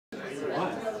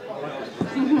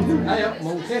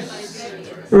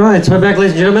Right, so we're back,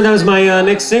 ladies and gentlemen. That was my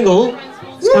next single.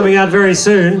 It's coming out very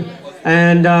soon,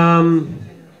 and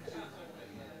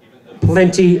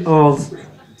plenty of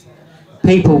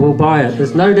people will buy it.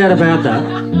 There's no doubt about that.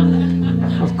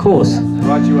 Of course.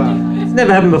 Right you are. It's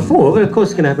never happened before, but of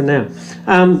course it's going to happen now.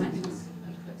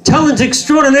 Talent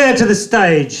extraordinaire to the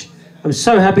stage. I'm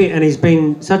so happy, and he's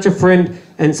been such a friend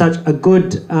and such a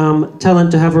good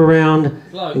talent to have around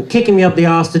and kicking me up the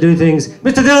arse to do things.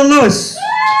 Mr. Dylan Lewis.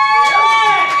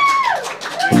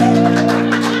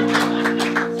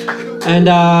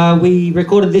 And we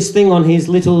recorded this thing on his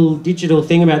little digital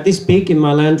thing about this big in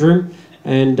my lounge room.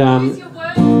 And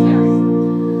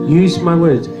use my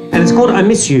words. And it's called I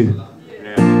Miss You.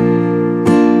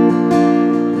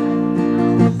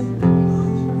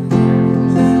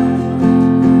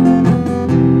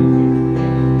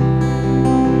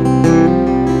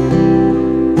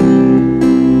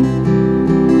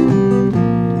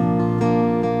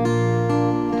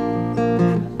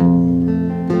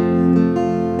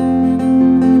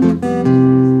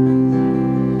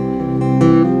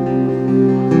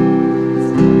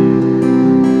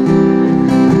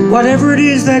 Whatever it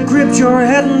is that gripped your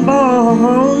head and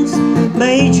bones,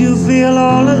 made you feel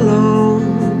all alone,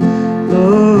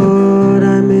 Lord,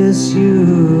 I miss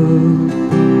you.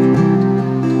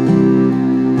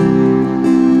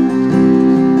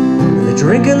 The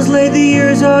drinking's laid the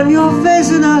years on your face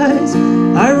and eyes,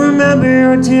 I remember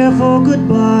your tearful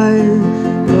goodbye,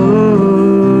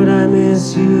 Lord, I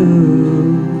miss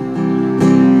you.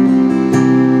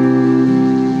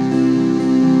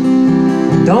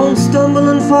 Don't stumble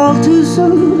and fall too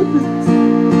soon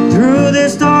through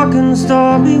this dark and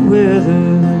stormy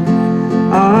weather.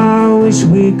 I wish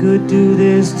we could do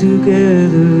this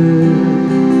together.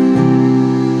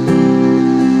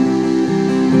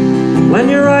 When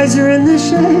your eyes are in the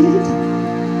shade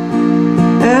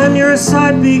and your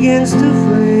sight begins to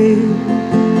fade,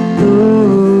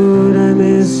 Lord, I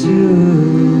miss you.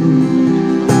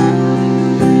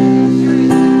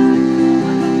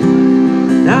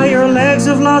 Now your legs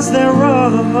have lost their run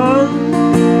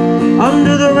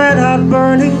under the red-hot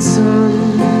burning sun,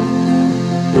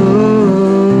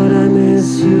 Lord, I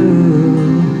miss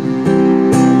you.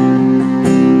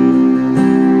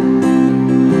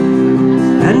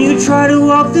 And you try to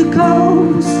walk the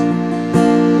coast,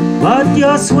 but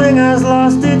your swing has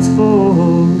lost its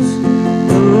force,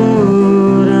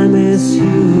 Lord, I miss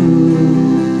you.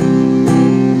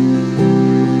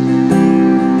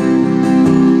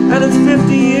 And it's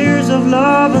 50 years of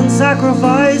love and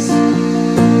sacrifice,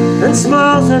 and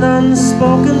smiles and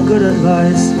unspoken good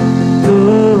advice,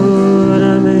 Lord,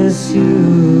 I miss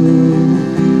you.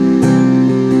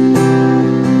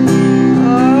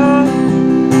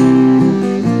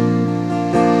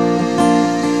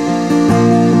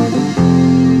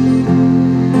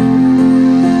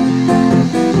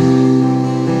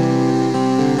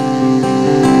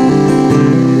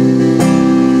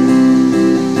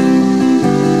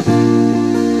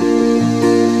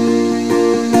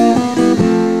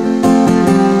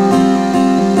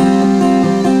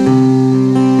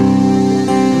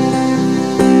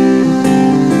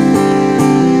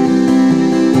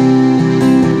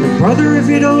 Brother, if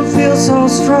you don't feel so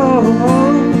strong,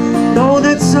 know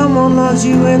that someone loves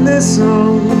you in this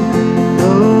song,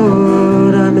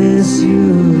 Lord, I miss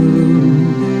you.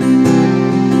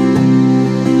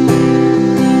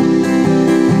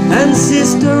 And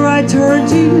sister, I turn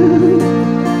to you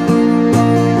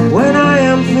when I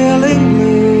am feeling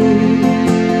blue,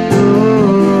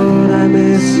 Lord, I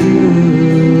miss you.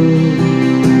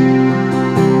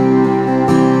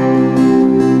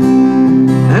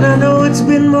 And I know it's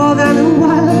been more than a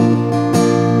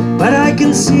while, but I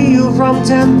can see you from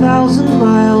 10,000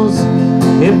 miles.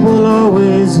 It will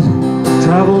always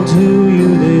travel to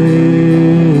you there.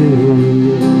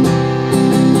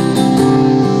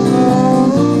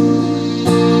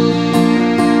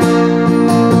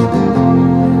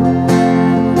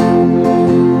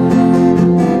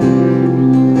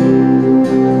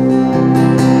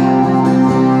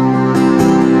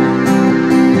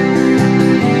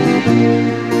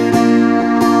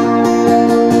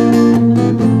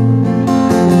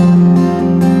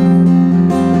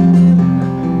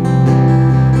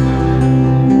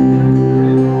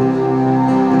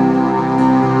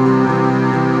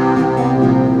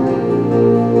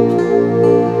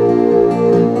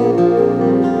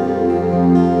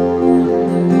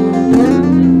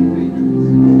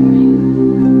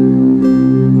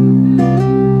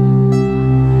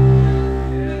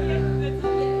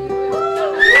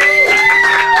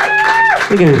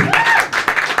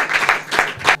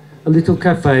 A little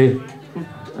cafe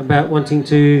about wanting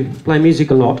to play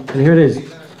music a lot, and here it is.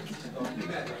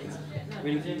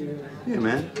 Yeah,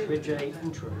 man.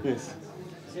 Intro. Yes.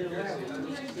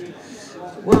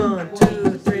 1,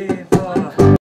 2, 3,